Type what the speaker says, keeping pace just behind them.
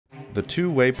The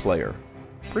two-way player.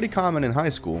 Pretty common in high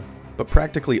school, but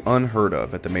practically unheard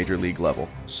of at the major league level.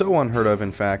 So unheard of,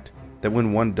 in fact, that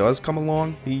when one does come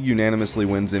along, he unanimously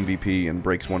wins MVP and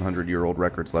breaks 100-year-old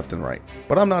records left and right.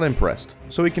 But I'm not impressed.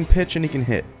 So he can pitch and he can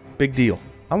hit. Big deal.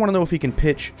 I want to know if he can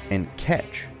pitch and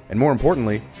catch. And more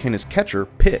importantly, can his catcher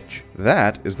pitch?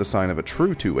 That is the sign of a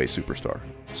true two-way superstar.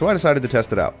 So I decided to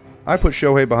test it out. I put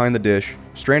Shohei behind the dish,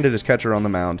 stranded his catcher on the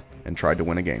mound, and tried to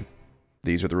win a game.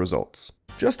 These are the results.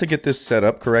 Just to get this set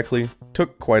up correctly,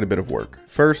 took quite a bit of work.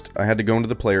 First, I had to go into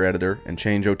the player editor and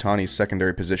change Ohtani's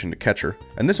secondary position to catcher,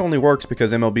 and this only works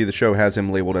because MLB The Show has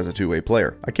him labeled as a two-way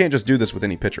player. I can't just do this with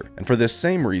any pitcher, and for this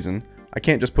same reason, I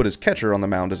can't just put his catcher on the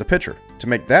mound as a pitcher. To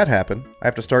make that happen, I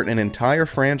have to start an entire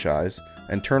franchise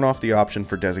and turn off the option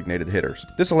for designated hitters.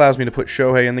 This allows me to put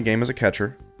Shohei in the game as a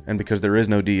catcher, and because there is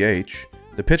no DH,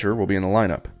 the pitcher will be in the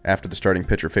lineup. After the starting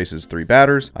pitcher faces 3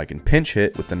 batters, I can pinch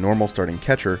hit with the normal starting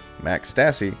catcher, Max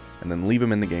Stassi, and then leave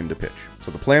him in the game to pitch.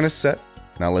 So the plan is set,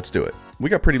 now let's do it. We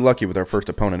got pretty lucky with our first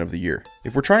opponent of the year.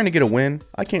 If we're trying to get a win,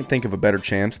 I can't think of a better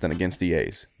chance than against the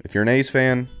A's. If you're an A's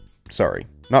fan, sorry.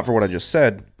 Not for what I just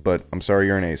said, but I'm sorry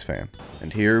you're an A's fan.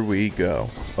 And here we go.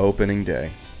 Opening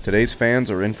day. Today's fans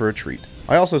are in for a treat.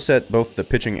 I also set both the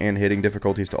pitching and hitting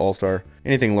difficulties to All-Star.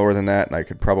 Anything lower than that, and I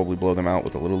could probably blow them out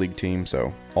with a Little League team,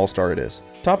 so All-Star it is.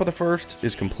 Top of the first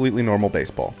is completely normal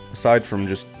baseball, aside from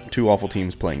just 2 awful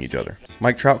teams playing each other.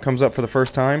 Mike Trout comes up for the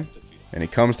first time, and he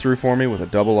comes through for me with a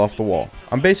double off the wall.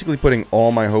 I'm basically putting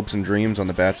all my hopes and dreams on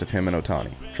the bats of him and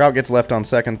Ohtani. Trout gets left on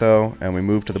second though, and we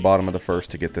move to the bottom of the first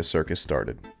to get this circus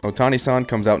started. Ohtani-san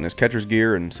comes out in his catcher's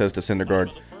gear and says to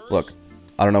Syndergaard, "Look,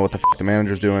 I don't know what the f the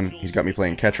manager's doing. He's got me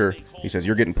playing catcher. He says,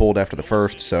 you're getting pulled after the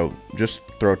first, so just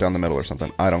throw it down the middle or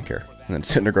something. I don't care." And then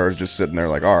Syndergaard's just sitting there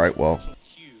like, alright, well,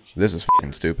 this is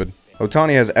f***ing stupid.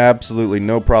 Ohtani has absolutely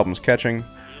no problems catching.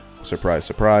 Surprise,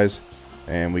 surprise.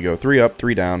 And we go 3 up,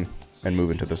 3 down, and move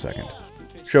into the second.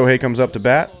 Shohei comes up to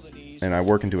bat, and I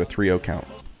work into a 3-0 count.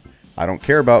 I don't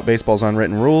care about baseball's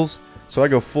unwritten rules, so I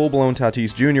go full-blown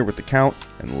Tatis Jr. with the count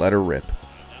and let her rip.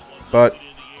 But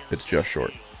it's just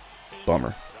short.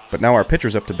 Bummer. But now our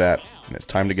pitcher's up to bat, and it's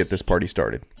time to get this party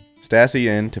started. Stassi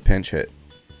in to pinch hit.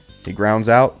 He grounds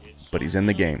out, but he's in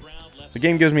the game. The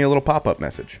game gives me a little pop-up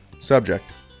message. Subject,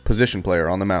 position player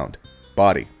on the mound.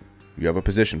 Body, you have a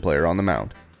position player on the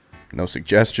mound. No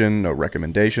suggestion, no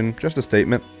recommendation, just a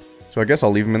statement. So I guess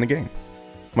I'll leave him in the game.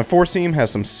 My 4-seam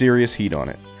has some serious heat on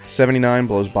it. 79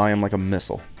 blows by him like a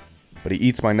missile. But he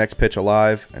eats my next pitch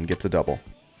alive and gets a double.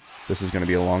 This is going to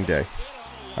be a long day.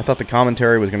 I thought the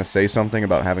commentary was going to say something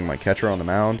about having my catcher on the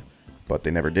mound, but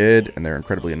they never did, and they're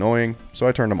incredibly annoying, so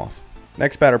I turned them off.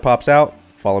 Next batter pops out,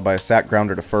 followed by a sac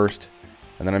grounder to first,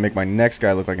 and then I make my next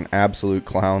guy look like an absolute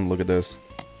clown. Look at this.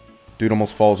 Dude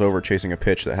almost falls over chasing a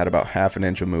pitch that had about ½ an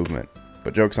inch of movement.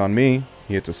 But joke's on me,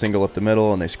 he hits a single up the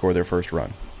middle, and they score their first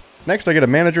run. Next, I get a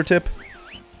manager tip.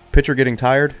 Pitcher getting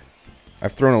tired.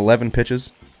 I've thrown 11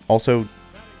 pitches. Also,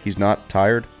 he's not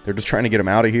tired. They're just trying to get him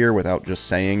out of here without just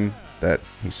saying that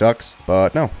he sucks,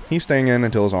 but no, he's staying in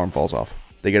until his arm falls off.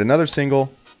 They get another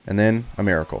single, and then a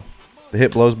miracle. The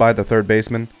hit blows by the third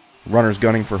baseman, runner's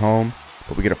gunning for home,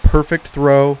 but we get a perfect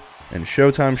throw, and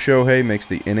Showtime Shohei makes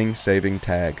the inning-saving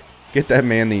tag. Get that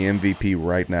man the MVP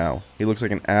right now. He looks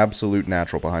like an absolute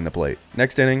natural behind the plate.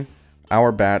 Next inning,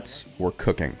 our bats were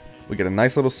cooking. We get a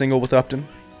nice little single with Upton,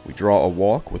 we draw a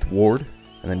walk with Ward,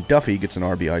 and then Duffy gets an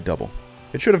RBI double.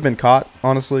 It should have been caught,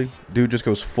 honestly. Dude just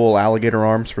goes full alligator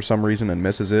arms for some reason and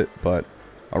misses it, but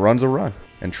a run's a run.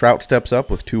 And Trout steps up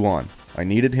with 2 on. I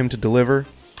needed him to deliver,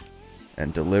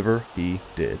 and deliver he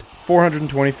did.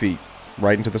 420 feet,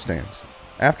 right into the stands.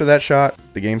 After that shot,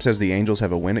 the game says the Angels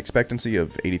have a win expectancy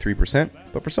of 83%,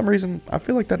 but for some reason, I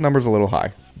feel like that number's a little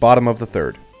high. Bottom of the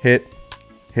third. Hit,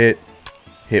 hit,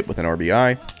 hit with an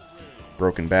RBI.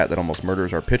 Broken bat that almost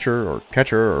murders our pitcher or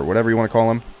catcher or whatever you want to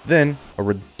call him. Then, a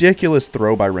ridiculous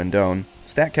throw by Rendon.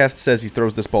 StatCast says he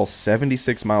throws this ball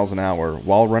 76 miles an hour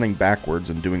while running backwards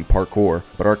and doing parkour,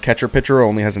 but our catcher-pitcher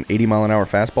only has an 80-mile-an-hour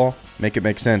fastball? Make it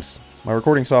make sense. My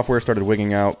recording software started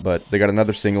wigging out, but they got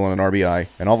another single and an RBI,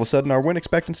 and all of a sudden our win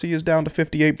expectancy is down to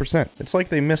 58%. It's like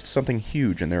they missed something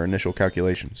huge in their initial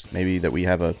calculations. Maybe that we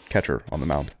have a catcher on the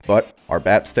mound. But our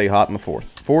bats stay hot in the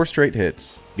fourth. 4 straight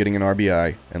hits, getting an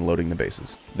RBI, and loading the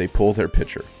bases. They pull their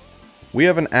pitcher. We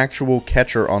have an actual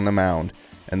catcher on the mound,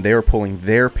 and they are pulling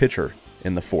their pitcher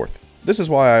in the fourth. This is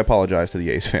why I apologize to the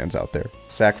A's fans out there.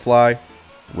 Sack fly,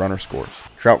 runner scores.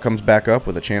 Trout comes back up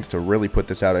with a chance to really put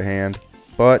this out of hand,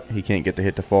 but he can't get the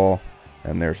hit to fall,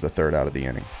 and there's the third out of the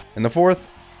inning. In the fourth,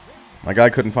 my guy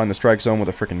couldn't find the strike zone with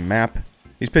a freaking map,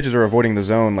 These pitches are avoiding the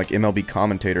zone like MLB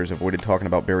commentators avoided talking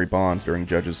about Barry Bonds during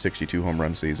Judge's 62 home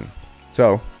run season.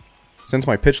 So, since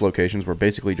my pitch locations were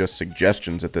basically just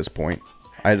suggestions at this point,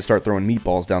 I had to start throwing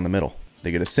meatballs down the middle.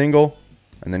 They get a single,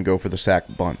 and then go for the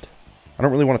sac bunt. I don't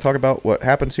really want to talk about what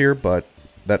happens here, but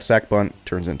that sac bunt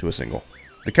turns into a single.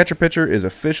 The catcher pitcher is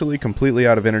officially completely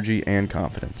out of energy and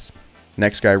confidence.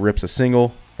 Next guy rips a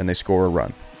single, and they score a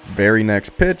run. Very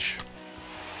next pitch,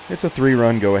 it's a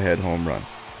 3-run go-ahead home run.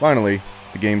 Finally,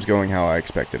 the game's going how I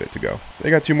expected it to go. They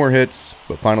got 2 more hits,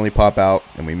 but finally pop out,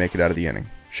 and we make it out of the inning.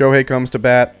 Shohei comes to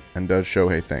bat, and does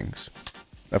Shohei things.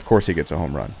 Of course he gets a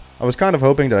home run. I was kind of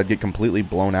hoping that I'd get completely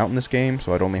blown out in this game,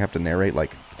 so I'd only have to narrate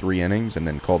like 3 innings and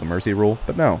then call the mercy rule,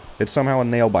 but no, it's somehow a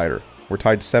nail-biter. We're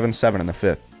tied 7-7 in the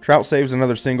 5th. Trout saves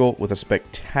another single with a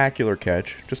spectacular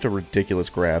catch, just a ridiculous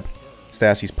grab.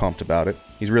 Stassi's pumped about it.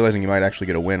 He's realizing he might actually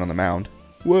get a win on the mound.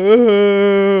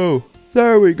 Whoa!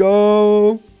 There we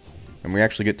go! And we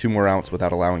actually get 2 more outs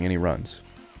without allowing any runs.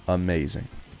 Amazing.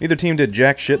 Neither team did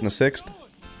jack shit in the 6th,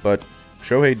 but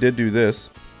Shohei did do this.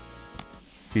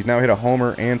 He's now hit a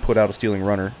homer and put out a stealing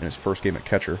runner in his first game at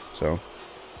catcher, so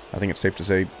I think it's safe to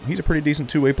say he's a pretty decent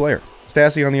two-way player.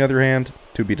 Stassi, on the other hand,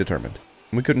 to be determined.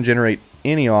 We couldn't generate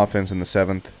any offense in the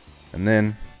 7th, and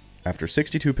then, after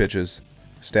 62 pitches,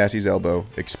 Stassi's elbow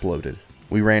exploded.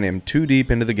 We ran him too deep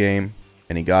into the game,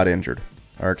 and he got injured.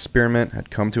 Our experiment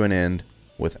had come to an end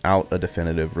without a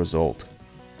definitive result.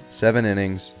 7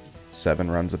 innings,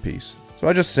 7 runs apiece. So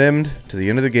I just simmed to the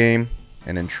end of the game,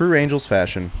 and in true Angels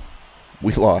fashion,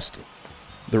 we lost.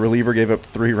 The reliever gave up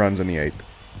 3 runs in the 8th.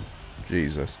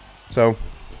 Jesus. So,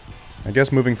 I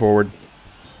guess moving forward,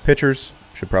 pitchers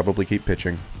should probably keep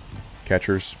pitching.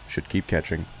 Catchers should keep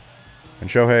catching. And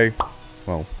Shohei,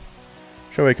 well,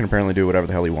 Shohei can apparently do whatever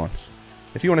the hell he wants.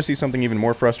 If you want to see something even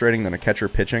more frustrating than a catcher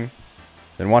pitching,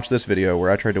 then watch this video where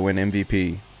I tried to win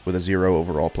MVP with a 0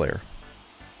 overall player.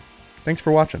 Thanks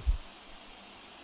for watching.